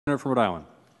Senator from Rhode Island.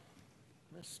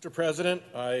 Mr. President,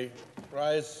 I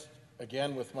rise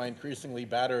again with my increasingly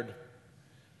battered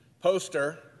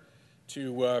poster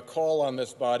to call on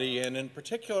this body, and in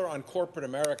particular on corporate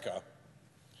America,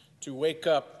 to wake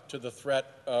up to the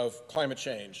threat of climate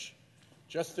change.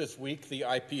 Just this week, the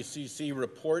IPCC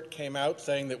report came out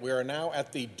saying that we are now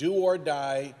at the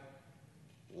do-or-die,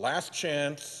 last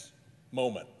chance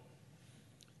moment.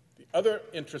 The other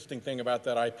interesting thing about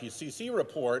that IPCC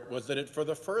report was that it, for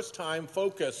the first time,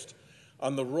 focused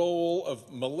on the role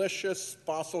of malicious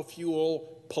fossil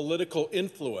fuel political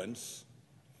influence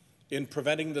in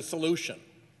preventing the solution.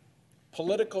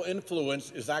 Political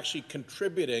influence is actually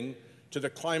contributing to the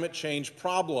climate change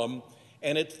problem,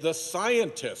 and it's the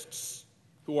scientists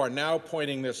who are now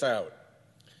pointing this out.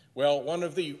 Well, one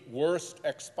of the worst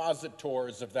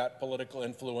expositors of that political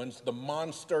influence, the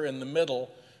monster in the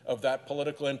middle of that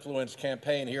political influence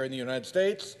campaign here in the United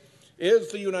States,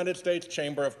 is the United States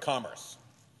Chamber of Commerce.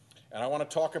 And I want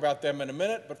to talk about them in a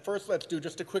minute, but first let's do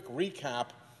just a quick recap,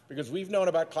 because we've known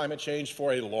about climate change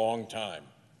for a long time.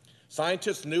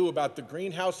 Scientists knew about the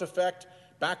greenhouse effect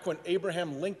back when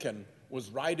Abraham Lincoln was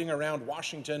riding around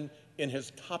Washington in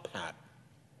his top hat.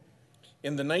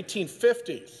 In the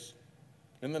 1950s,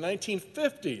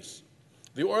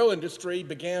 the oil industry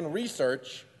began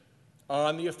research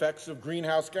on the effects of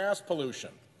greenhouse gas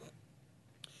pollution.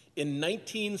 In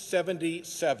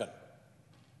 1977,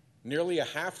 nearly a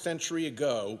half-century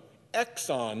ago,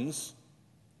 Exxon's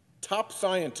top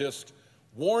scientist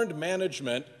warned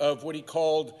management of what he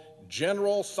called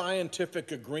general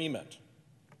scientific agreement.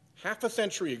 Half a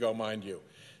century ago, mind you.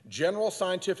 General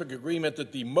scientific agreement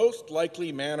that the most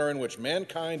likely manner in which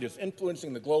mankind is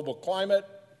influencing the global climate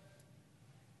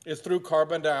is through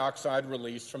carbon dioxide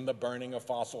released from the burning of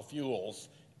fossil fuels,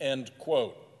 end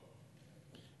quote.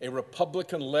 A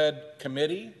Republican-led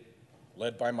committee,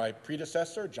 led by my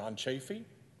predecessor, John Chafee,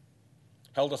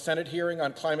 held a Senate hearing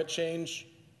on climate change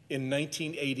in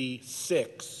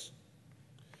 1986.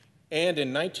 And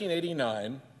in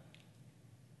 1989,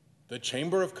 the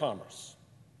Chamber of Commerce,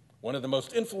 one of the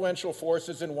most influential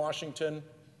forces in Washington,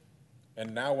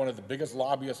 and now one of the biggest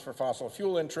lobbyists for fossil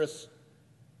fuel interests,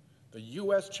 the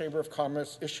U.S. Chamber of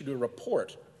Commerce issued a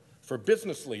report for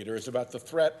business leaders about the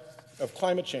threat of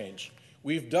climate change.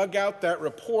 We've dug out that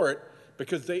report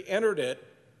because they entered it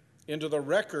into the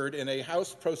record in a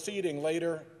House proceeding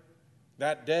later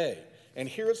that day. And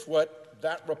here's what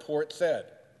that report said.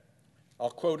 I'll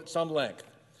quote at some length.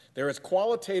 There is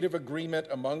qualitative agreement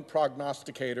among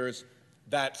prognosticators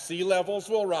that sea levels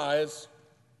will rise,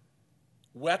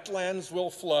 wetlands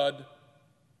will flood,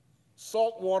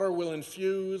 salt water will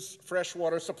infuse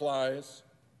freshwater supplies,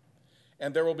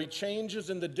 and there will be changes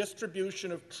in the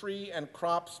distribution of tree and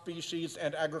crop species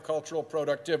and agricultural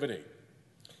productivity.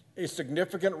 A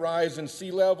significant rise in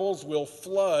sea levels will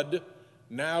flood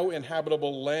now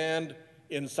inhabitable land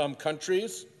in some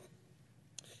countries.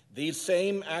 These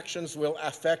same actions will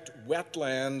affect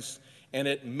wetlands, and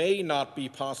it may not be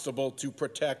possible to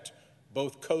protect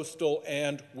both coastal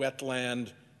and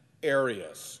wetland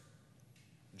areas.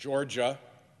 Georgia,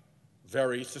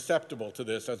 very susceptible to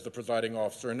this, as the presiding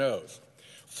officer knows.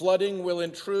 Flooding will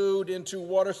intrude into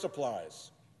water supplies,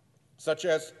 such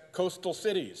as coastal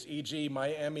cities, e.g.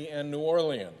 Miami and New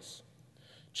Orleans.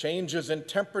 Changes in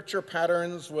temperature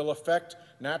patterns will affect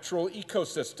natural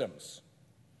ecosystems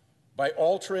by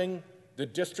altering the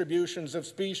distributions of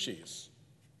species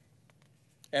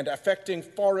and affecting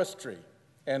forestry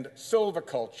and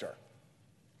silviculture.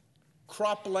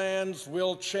 Croplands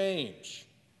will change.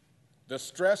 The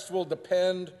stress will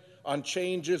depend on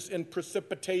changes in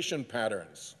precipitation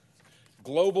patterns.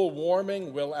 Global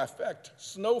warming will affect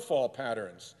snowfall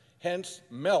patterns, hence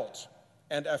melt,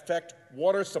 and affect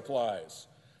water supplies.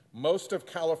 Most of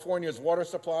California's water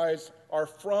supplies are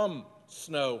from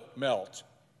snow melt.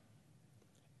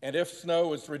 And if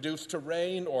snow is reduced to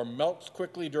rain or melts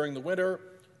quickly during the winter,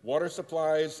 water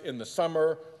supplies in the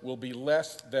summer will be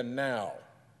less than now.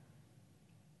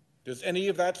 Does any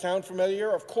of that sound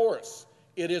familiar? Of course.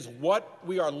 It is what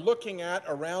we are looking at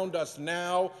around us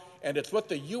now, and it's what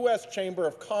the U.S. Chamber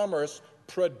of Commerce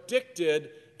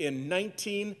predicted in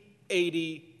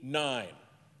 1989.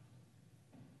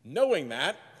 Knowing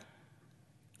that,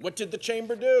 what did the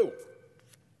Chamber do?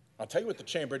 I'll tell you what the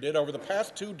Chamber did. Over the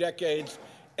past 2 decades,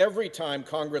 every time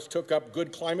Congress took up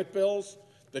good climate bills,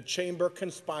 the Chamber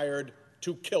conspired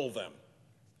to kill them.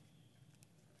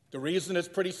 The reason is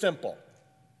pretty simple.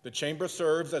 The Chamber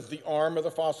serves as the arm of the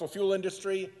fossil fuel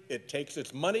industry. It takes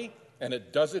its money and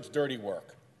it does its dirty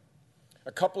work.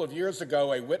 A couple of years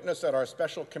ago, a witness at our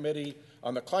special committee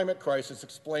on the climate crisis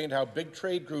explained how big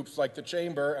trade groups like the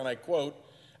Chamber, and I quote,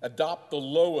 adopt the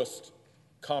lowest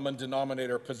common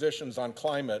denominator positions on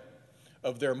climate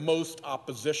of their most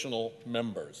oppositional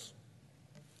members.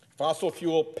 Fossil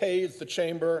fuel pays the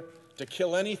chamber to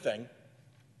kill anything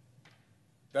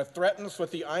that threatens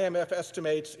what the IMF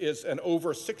estimates is an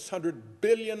over $600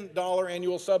 billion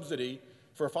annual subsidy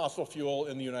for fossil fuel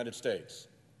in the United States.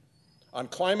 On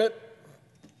climate,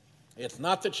 it's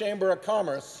not the Chamber of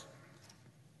Commerce,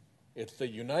 it's the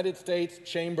United States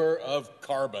Chamber of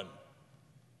Carbon.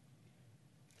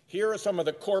 Here are some of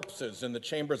the corpses in the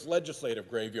Chamber's legislative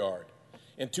graveyard.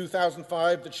 In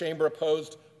 2005, the Chamber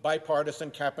opposed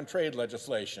bipartisan cap-and-trade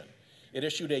legislation. It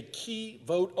issued a key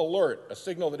vote alert, a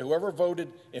signal that whoever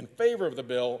voted in favor of the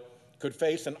bill could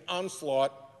face an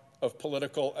onslaught of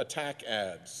political attack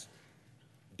ads.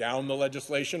 Down the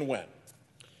legislation went.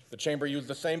 The Chamber used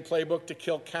the same playbook to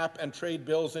kill cap-and-trade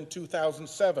bills in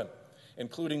 2007,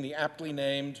 including the aptly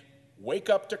named Wake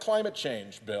Up to Climate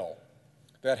Change bill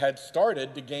that had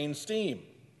started to gain steam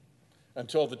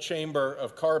until the Chamber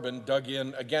of Carbon dug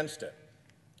in against it.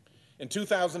 In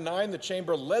 2009, the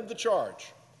Chamber led the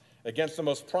charge against the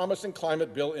most promising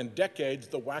climate bill in decades,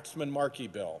 the Waxman-Markey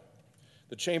bill.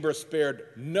 The Chamber spared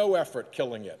no effort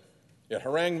killing it. It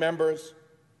harangued members,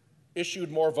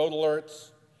 issued more vote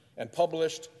alerts, and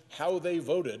published how they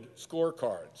voted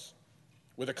scorecards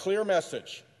with a clear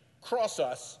message: cross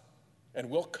us and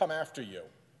we'll come after you.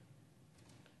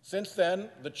 Since then,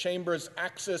 the Chamber's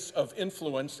axis of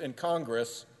influence in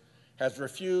Congress has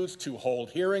refused to hold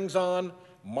hearings on,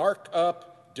 mark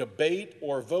up, debate,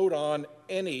 or vote on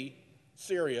any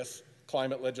serious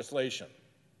climate legislation.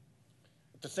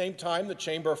 At the same time, the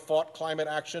Chamber fought climate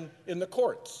action in the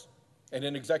courts and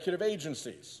in executive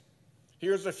agencies.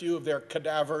 Here's a few of their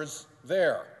cadavers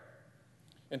there.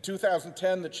 In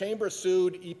 2010, the Chamber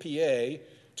sued EPA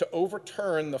to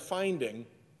overturn the finding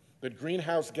that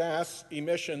greenhouse gas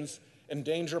emissions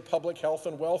endanger public health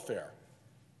and welfare.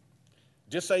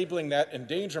 Disabling that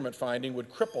endangerment finding would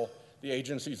cripple the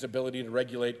agency's ability to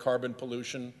regulate carbon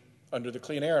pollution under the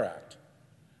Clean Air Act.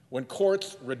 When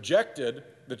courts rejected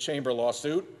the Chamber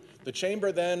lawsuit, the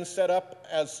Chamber then set up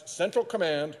as central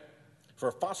command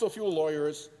for fossil fuel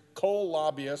lawyers, coal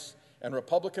lobbyists, and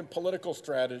Republican political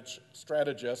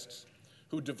strategists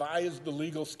who devised the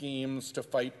legal schemes to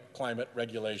fight climate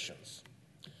regulations.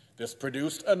 This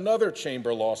produced another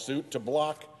Chamber lawsuit to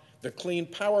block the Clean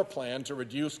Power Plan to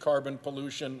reduce carbon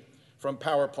pollution from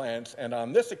power plants, and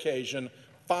on this occasion,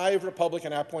 5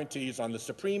 Republican appointees on the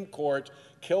Supreme Court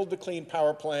killed the Clean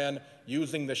Power Plan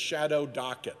using the shadow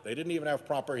docket. They didn't even have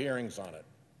proper hearings on it.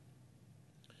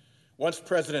 Once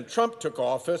President Trump took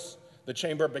office, the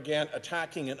Chamber began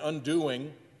attacking and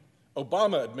undoing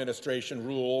Obama administration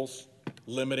rules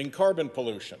limiting carbon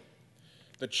pollution.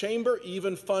 The Chamber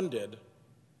even funded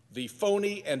the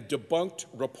phony and debunked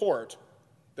report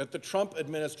that the Trump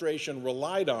administration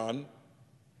relied on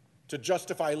to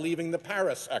justify leaving the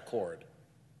Paris Accord.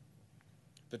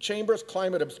 The Chamber's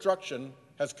climate obstruction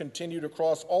has continued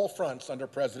across all fronts under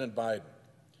President Biden.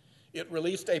 It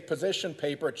released a position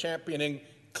paper championing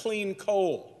clean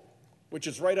coal, which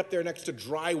is right up there next to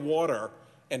dry water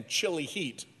and chilly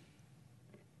heat.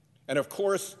 And of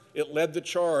course, it led the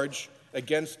charge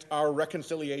against our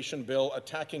reconciliation bill,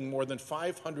 attacking more than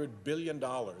 $500 billion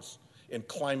in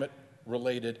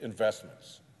climate-related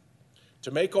investments.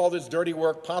 To make all this dirty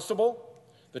work possible,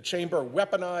 the Chamber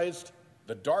weaponized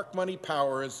the dark money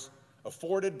powers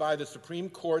afforded by the Supreme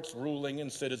Court's ruling in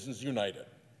Citizens United.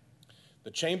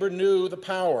 The Chamber knew the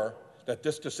power that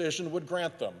this decision would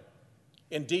grant them.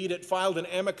 Indeed, it filed an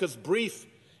amicus brief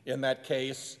in that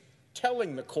case,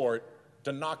 telling the court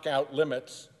to knock out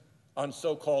limits on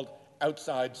so-called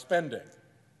outside spending.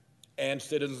 And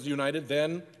Citizens United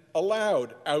then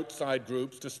allowed outside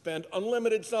groups to spend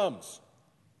unlimited sums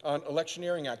on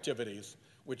electioneering activities,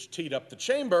 which teed up the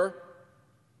Chamber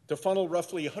to funnel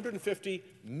roughly $150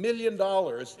 million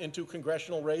into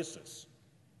congressional races.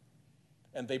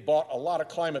 And they bought a lot of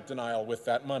climate denial with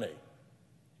that money.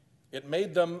 It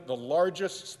made them the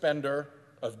largest spender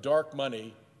of dark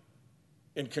money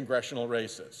in congressional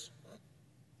races.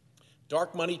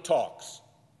 Dark money talks,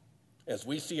 as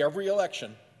we see every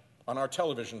election on our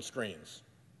television screens.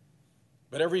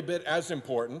 But every bit as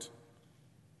important,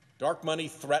 dark money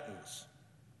threatens.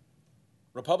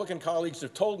 Republican colleagues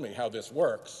have told me how this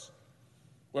works.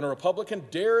 When a Republican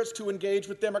dares to engage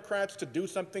with Democrats to do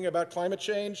something about climate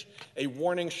change, a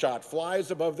warning shot flies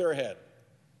above their head.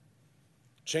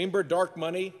 Chamber dark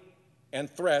money and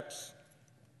threats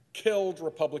killed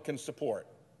Republican support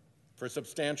for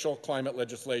substantial climate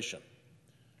legislation.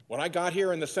 When I got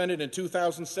here in the Senate in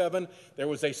 2007, there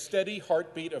was a steady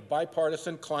heartbeat of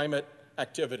bipartisan climate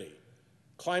activity.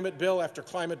 Climate bill after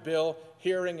climate bill,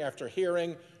 hearing after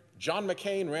hearing. John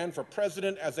McCain ran for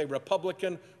president as a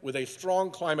Republican with a strong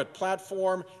climate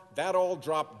platform. That all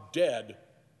dropped dead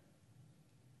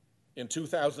in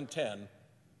 2010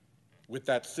 with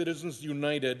that Citizens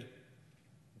United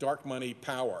dark money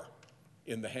power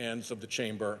in the hands of the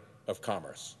Chamber of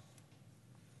Commerce.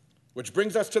 Which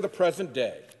brings us to the present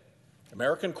day.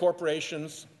 American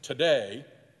corporations today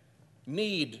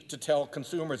need to tell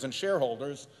consumers and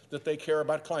shareholders that they care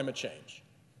about climate change.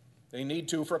 They need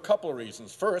to for a couple of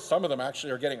reasons. First, some of them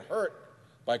actually are getting hurt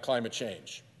by climate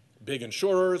change. Big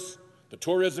insurers, the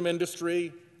tourism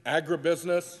industry,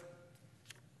 agribusiness,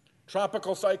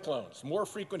 tropical cyclones, more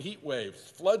frequent heat waves,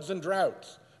 floods and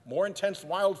droughts, more intense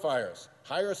wildfires,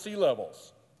 higher sea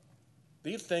levels.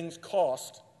 These things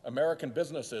cost American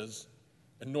businesses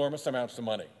enormous amounts of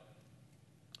money.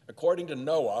 According to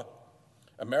NOAA,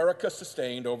 America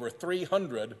sustained over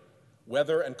 300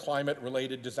 weather and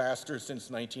climate-related disasters since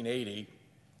 1980,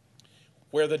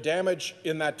 where the damage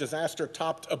in that disaster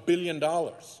topped $1 billion.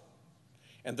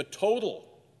 And the total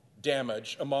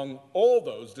damage among all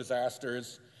those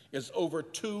disasters is over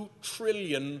 $2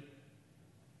 trillion.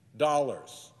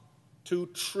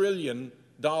 $2 trillion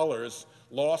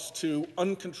lost to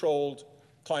uncontrolled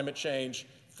climate change,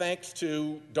 thanks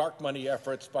to dark money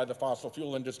efforts by the fossil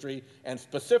fuel industry, and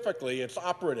specifically its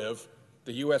operative,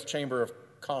 the U.S. Chamber of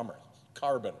Commerce,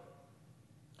 Carbon.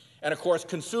 And of course,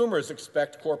 consumers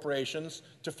expect corporations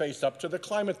to face up to the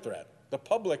climate threat. The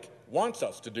public wants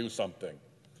us to do something.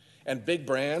 And big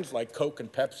brands like Coke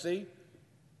and Pepsi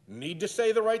need to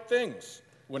say the right things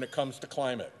when it comes to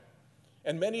climate.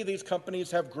 And many of these companies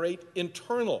have great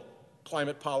internal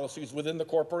climate policies within the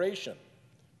corporation.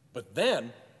 But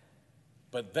then,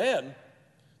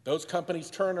 those companies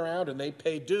turn around and they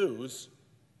pay dues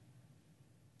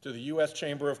to the U.S.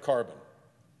 Chamber of Carbon.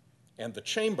 And the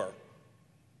Chamber,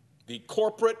 the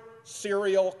corporate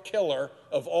serial killer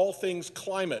of all things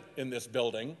climate in this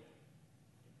building,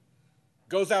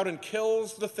 goes out and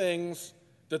kills the things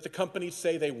that the companies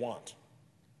say they want.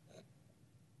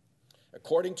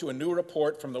 According to a new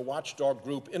report from the watchdog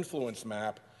group Influence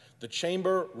Map, the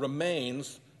Chamber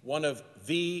remains one of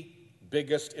the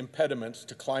biggest impediments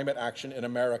to climate action in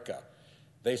America.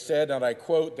 They said, and I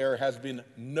quote, "There has been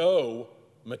no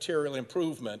material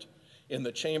improvement in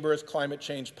the Chamber's climate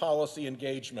change policy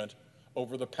engagement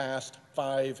over the past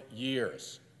 5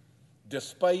 years,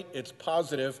 despite its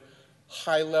positive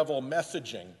high-level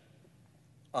messaging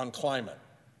on climate."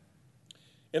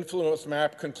 Influence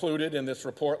Map concluded in this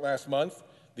report last month,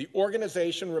 the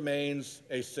organization remains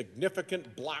a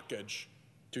significant blockage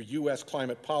to U.S.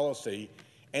 climate policy,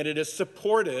 and it is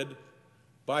supported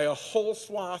by a whole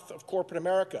swath of corporate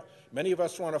America. Many of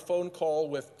us were on a phone call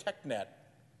with TechNet,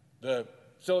 the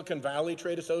Silicon Valley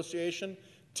Trade Association.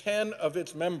 10 of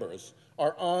its members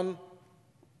are on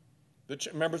the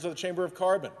members of the Chamber of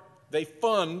Carbon. They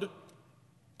fund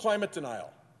climate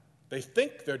denial. They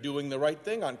think they're doing the right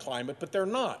thing on climate, but they're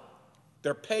not.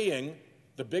 They're paying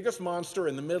the biggest monster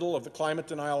in the middle of the climate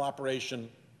denial operation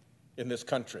in this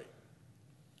country.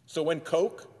 So when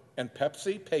Coke and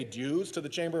Pepsi pay dues to the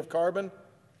Chamber of Carbon,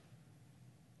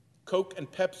 Coke and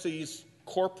Pepsi's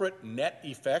corporate net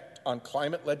effect on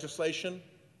climate legislation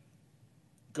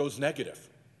goes negative.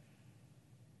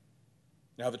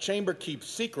 Now, the Chamber keeps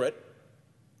secret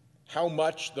how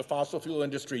much the fossil fuel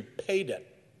industry paid it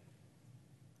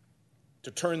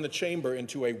to turn the Chamber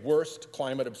into a worst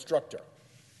climate obstructor.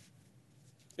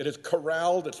 It has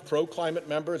corralled its pro-climate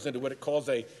members into what it calls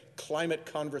a climate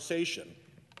conversation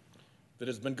that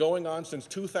has been going on since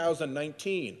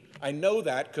 2019. I know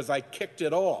that because I kicked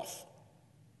it off.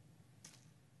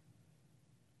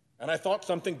 And I thought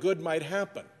something good might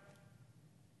happen.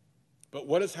 But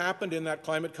what has happened in that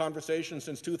climate conversation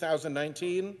since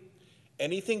 2019?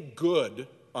 Anything good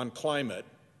on climate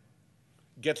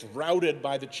gets routed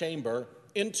by the Chamber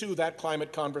into that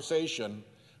climate conversation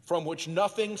from which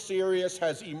nothing serious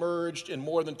has emerged in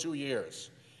more than 2 years.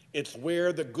 It's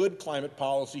where the good climate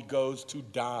policy goes to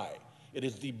die. It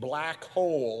is the black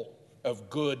hole of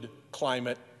good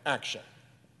climate action.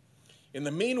 In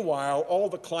the meanwhile, all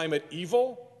the climate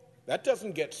evil, that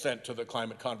doesn't get sent to the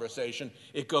climate conversation.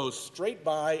 It goes straight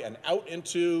by and out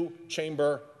into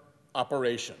Chamber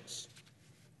operations.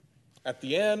 At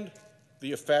the end,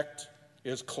 the effect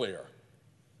is clear.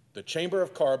 The Chamber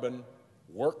of Carbon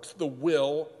works the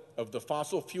will of the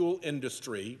fossil fuel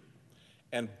industry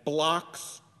and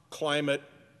blocks climate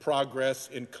progress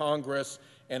in Congress,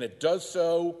 and it does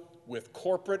so with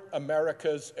corporate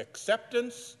America's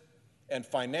acceptance and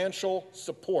financial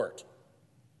support.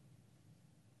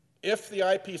 If the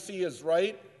IPC is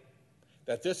right,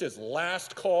 that this is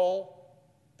last call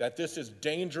that this is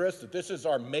dangerous, that this is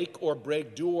our make or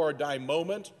break, do or die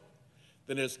moment,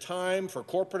 then it is time for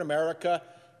corporate America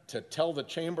to tell the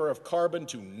Chamber of Carbon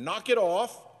to knock it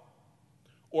off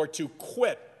or to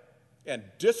quit and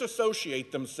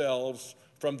disassociate themselves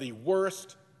from the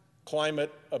worst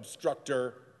climate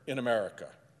obstructor in America.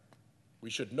 We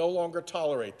should no longer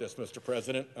tolerate this, Mr.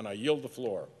 President, and I yield the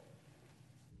floor.